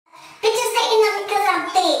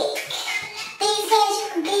sick. These heads you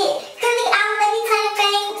can get really already type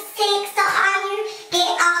things sick, so all you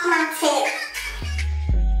get off my tip.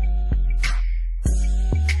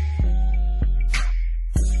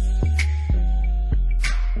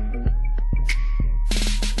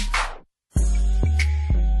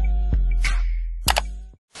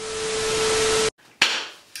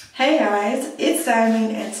 Hey guys, it's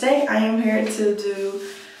Dymond, and today I am here to do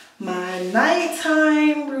my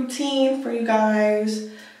nighttime routine for you guys.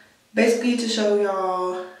 Basically to show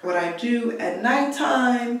y'all what I do at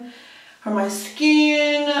nighttime for my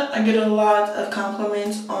skin. I get a lot of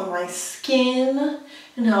compliments on my skin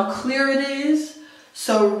and how clear it is.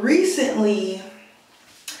 So recently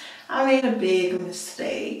I made a big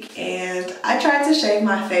mistake and I tried to shave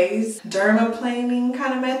my face, dermaplaning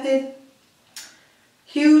kind of method.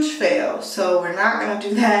 Huge fail, so we're not gonna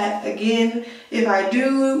do that again. If I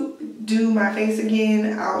do my face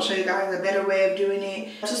again, I'll show you guys a better way of doing it.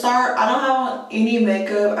 To start, I don't have any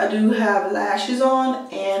makeup. I do have lashes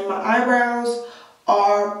on, and my eyebrows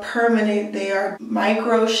are permanent. They are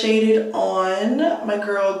micro shaded on. My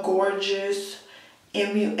girl Gorgeous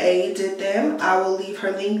MUA did them. I will leave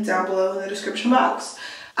her link down below in the description box.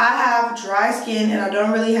 I have dry skin and I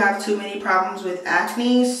don't really have too many problems with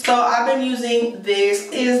acne, so I've been using this.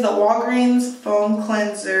 It is the Walgreens foam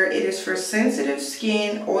cleanser. It is for sensitive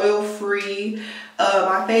skin, oil free.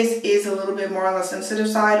 My face is a little bit more on the sensitive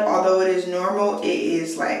side. Although it is normal, it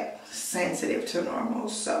is like sensitive to normal.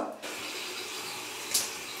 So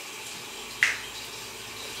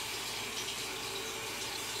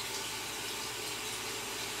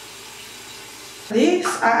this,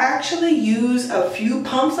 I actually use a few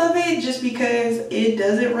pumps of it just because it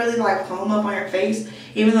doesn't really like foam up on your face,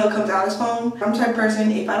 even though it comes out as foam. I'm the type of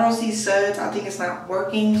person, if I don't see suds, I think it's not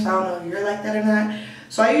working. So I don't know if you're like that or not.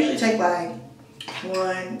 So I usually take like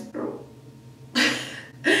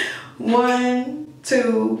 1,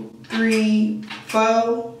 2, 3,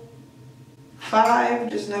 4, 5,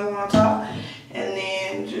 just another one on top, and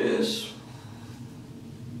then just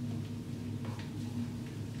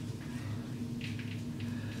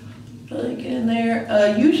really get in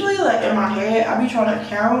there. Usually like in my head, I be trying to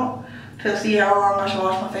count to see how long I should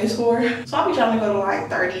wash my face for. So I'll be trying to go to like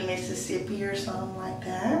 30 Mississippi or something like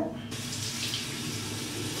that.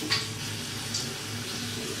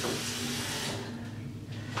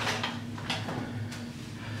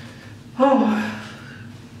 Oh.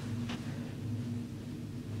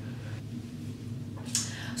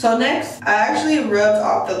 So next, I actually rubbed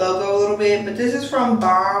off the logo a little bit, but this is from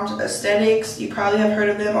Bombed Aesthetics. You probably have heard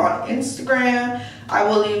of them on Instagram. I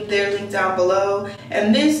will leave their link down below.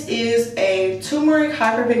 And this is a turmeric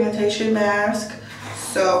hyperpigmentation mask.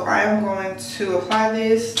 So I'm going to apply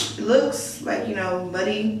this. It looks like, you know,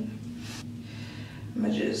 muddy. I'm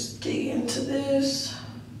gonna just dig into this.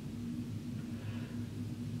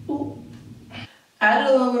 Ooh.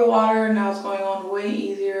 Added a little bit of water, now it's going on way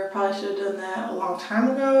easier. Probably should have done that a long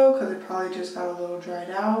time ago because it probably just got a little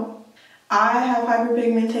dried out. I have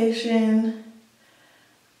hyperpigmentation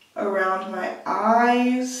around my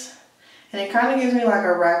eyes and it kind of gives me like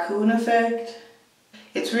a raccoon effect.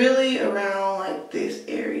 It's really around like this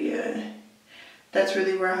area. That's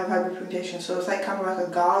really where I have hyperpigmentation. So it's like kind of like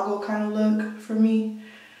a goggle kind of look for me.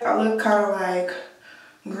 I look kind of like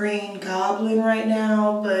Green Goblin right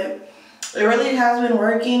now, but it really has been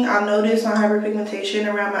working. I've noticed my hyperpigmentation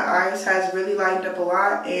around my eyes has really lightened up a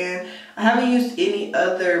lot, and I haven't used any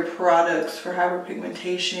other products for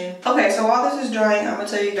hyperpigmentation. Okay, so while this is drying, I'm gonna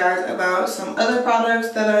tell you guys about some other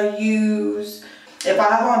products that I use. If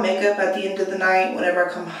I have on makeup at the end of the night, whenever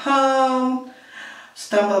I come home,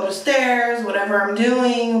 stumble up the stairs, whatever I'm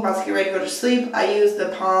doing, about to get ready to go to sleep, I use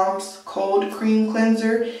the Palms Cold Cream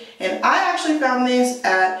Cleanser. And I actually found this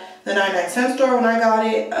at the 99-cent store when I got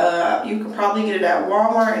it. You can probably get it at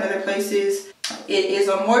Walmart and other places. It is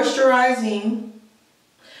a moisturizing,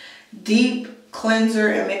 deep cleanser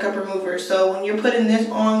and makeup remover. So when you're putting this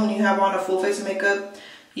on, when you have on a full face of makeup,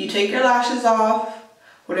 you take your lashes off,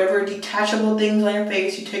 whatever detachable things on your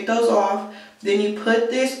face, you take those off. Then you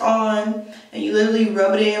put this on and you literally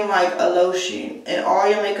rub it in like a lotion and all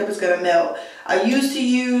your makeup is gonna melt. I used to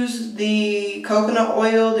use the coconut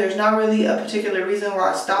oil. There's not really a particular reason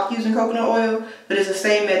why I stopped using coconut oil, but it's the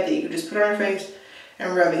same method. You just put it on your face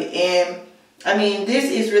and rub it. And I mean, this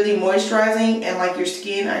is really moisturizing and like your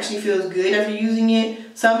skin actually feels good after using it.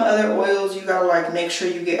 Some other oils, you gotta like make sure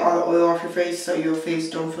you get all the oil off your face so your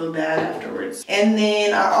face don't feel bad afterwards. And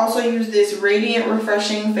then I also use this Radiant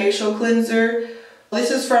Refreshing Facial Cleanser.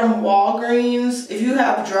 This is from Walgreens. If you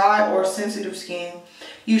have dry or sensitive skin,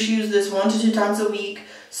 you should use this 1 to 2 times a week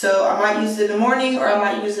So I might use it in the morning or I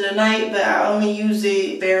might use it at night, but I only use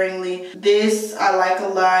it sparingly. This I like a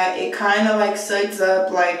lot. It kind of like suds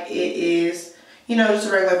up like it is, you know, just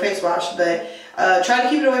a regular face wash, but try to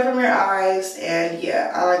keep it away from your eyes. And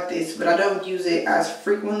yeah, I like this, but I don't use it as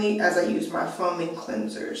frequently as I use my foaming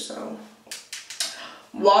cleanser. So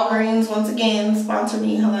Walgreens, once again, sponsor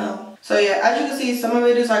me, hello. So yeah, as you can see, some of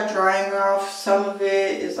it is like drying off, some of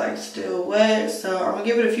it is like still wet. So I'm gonna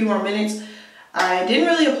give it a few more minutes. I didn't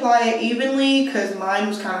really apply it evenly because mine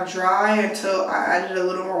was kind of dry until I added a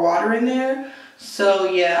little more water in there. So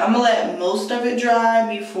yeah, I'm gonna let most of it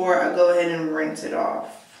dry before I go ahead and rinse it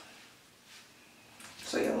off.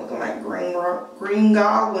 So yeah, I'm looking like Green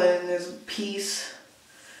Goblin in this piece.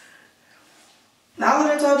 Now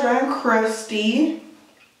that it's all dry and crusty,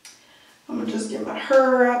 I'm gonna just get my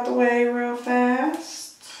hair out the way real fast.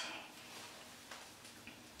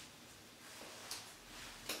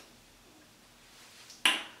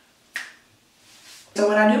 So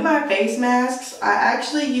when I do my face masks, I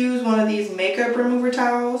actually use one of these makeup remover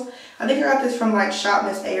towels. I think I got this from like Shop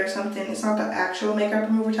Miss A or something. It's not the actual makeup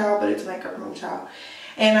remover towel, but it's a makeup remover towel.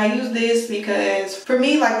 And I use this because for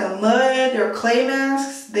me, like the mud or clay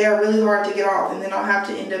masks, they're really hard to get off. And then I'll have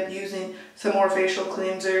to end up using some more facial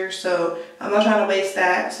cleanser. So I'm not trying to waste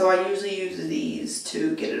that. So I usually use these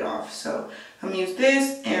to get it off. So I'm gonna use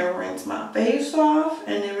this and rinse my face off.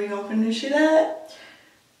 And then we're gonna finish it up.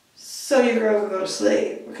 So your girl will go to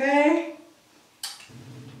sleep, okay?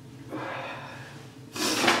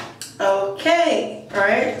 Okay, all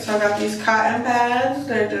right, so I got these cotton pads.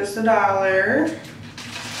 They're just $1.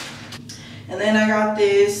 And then I got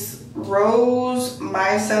this Rose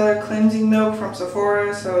Micellar Cleansing Milk from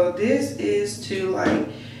Sephora. So this is to like,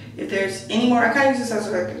 if there's any more, I kind of use this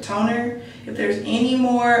as like a toner. If there's any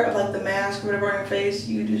more of like the mask or whatever on your face,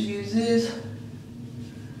 you just use this.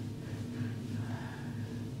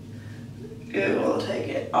 It will take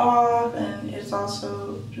it off, and it's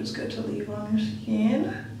also just good to leave on your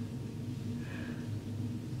skin.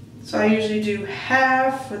 So I usually do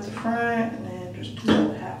half with the front and then just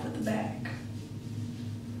do half with the back.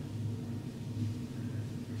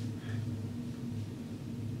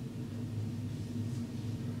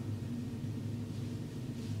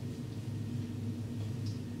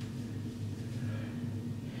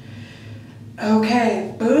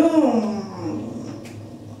 Okay, boom.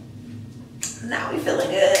 Now we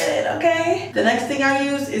feeling good, okay? The next thing I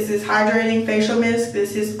use is this hydrating facial mist.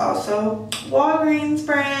 This is also Walgreens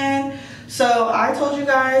brand. So I told you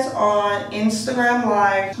guys on Instagram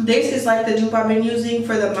Live, this is like the dupe I've been using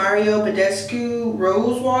for the Mario Badescu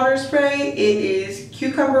Rose Water Spray. It is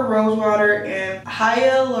cucumber rose water and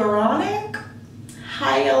hyaluronic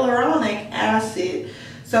acid.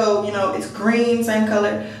 So, you know, it's green, same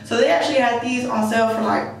color. So they actually had these on sale for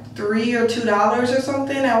like $3 or $2 or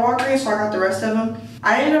something at Walgreens, so I got the rest of them.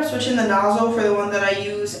 I ended up switching the nozzle for the one that I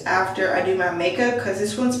use after I do my makeup, because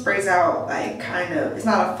this one sprays out like kind of, it's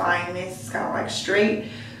not a fine mist, it's kind of like straight.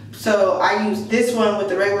 So I use this one with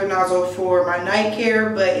the regular nozzle for my night care,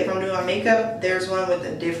 but if I'm doing my makeup, there's one with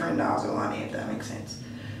a different nozzle on it, if that makes sense.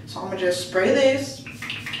 So I'm gonna just spray this.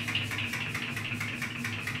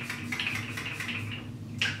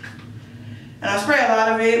 And I spray a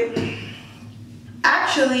lot of it.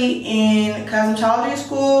 Actually, in cosmetology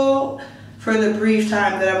school, for the brief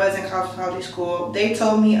time that I was in cosmetology school, they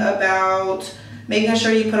told me about making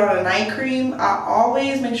sure you put on a night cream. I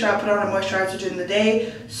always make sure I put on a moisturizer during the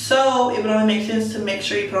day, so it would only make sense to make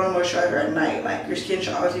sure you put on a moisturizer at night. Like, your skin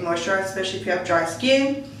should always be moisturized, especially if you have dry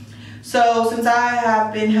skin. So since I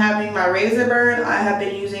have been having my razor burn, I have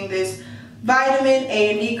been using this vitamin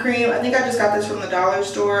A&D cream. I think I just got this from the dollar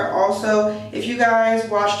store. Also, if you guys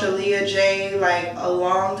watched Aaliyah J like a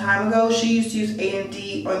long time ago, she used to use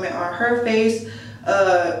A&D ointment on her face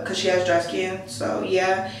because she has dry skin. So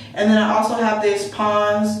yeah. And then I also have this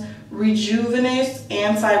Pond's Rejuvenous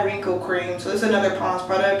Anti-Wrinkle Cream. So this is another Pond's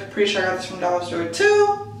product. Pretty sure I got this from dollar store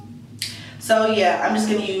too. So yeah, I'm just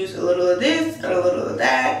gonna use a little of this and a little of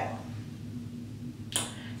that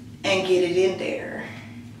and get it in there.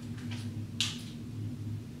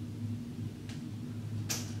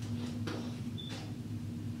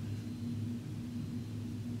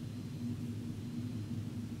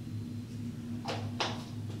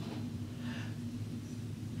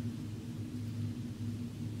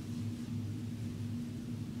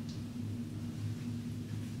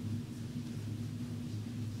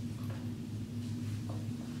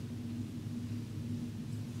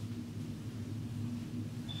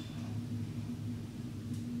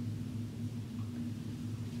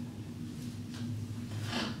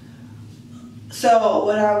 So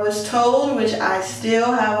what I was told, which I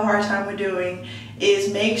still have a hard time with doing,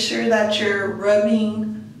 is make sure that you're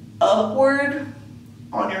rubbing upward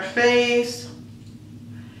on your face,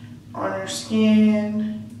 on your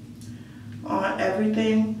skin, on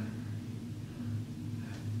everything,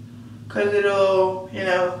 because it'll, you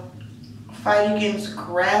know, fight against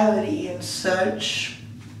gravity and such.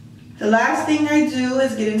 The last thing I do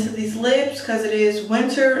is get into these lips because it is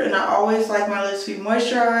winter and I always like my lips to be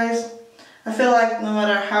moisturized. I feel like no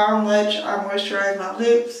matter how much I moisturize my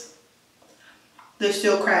lips, they're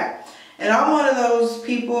still cracked. And I'm one of those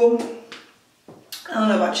people, I don't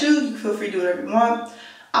know about you, you can feel free to do whatever you want.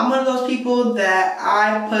 I'm one of those people that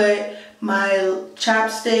I put my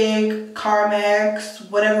chapstick, Carmex,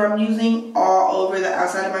 whatever I'm using, all over the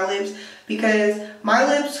outside of my lips because my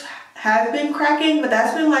lips have been cracking, but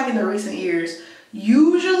that's been like in the recent years.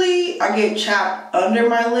 Usually I get chapped under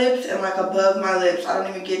my lips and like above my lips. I don't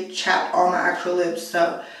even get chapped on my actual lips.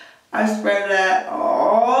 So I spread that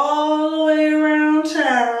all the way around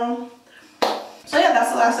town. So yeah,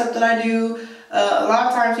 that's the last step that I do. A lot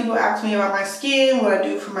of times people ask me about my skin, what I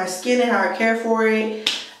do for my skin and how I care for it.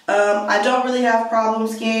 I don't really have problem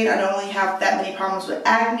skin. I don't really have that many problems with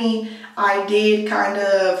acne. I did kind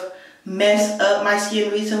of mess up my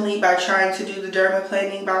skin recently by trying to do the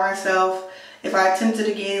dermaplaning by myself. If I attempt it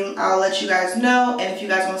again, I'll let you guys know. And if you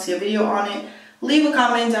guys want to see a video on it, leave a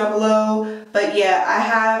comment down below. But yeah, I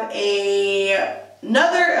have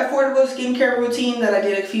another affordable skincare routine that I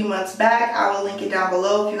did a few months back. I will link it down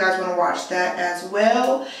below if you guys want to watch that as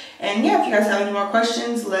well. And yeah, if you guys have any more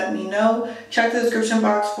questions, let me know. Check the description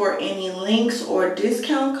box for any links or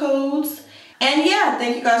discount codes. And yeah,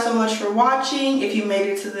 thank you guys so much for watching. If you made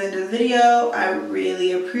it to the end of the video, I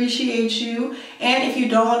really appreciate you. And if you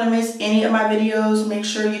don't want to miss any of my videos, make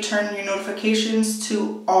sure you turn your notifications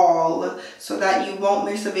to all so that you won't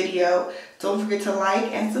miss a video. Don't forget to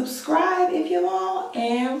like and subscribe if you want.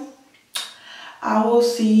 And I will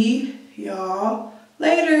see y'all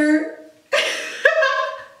later.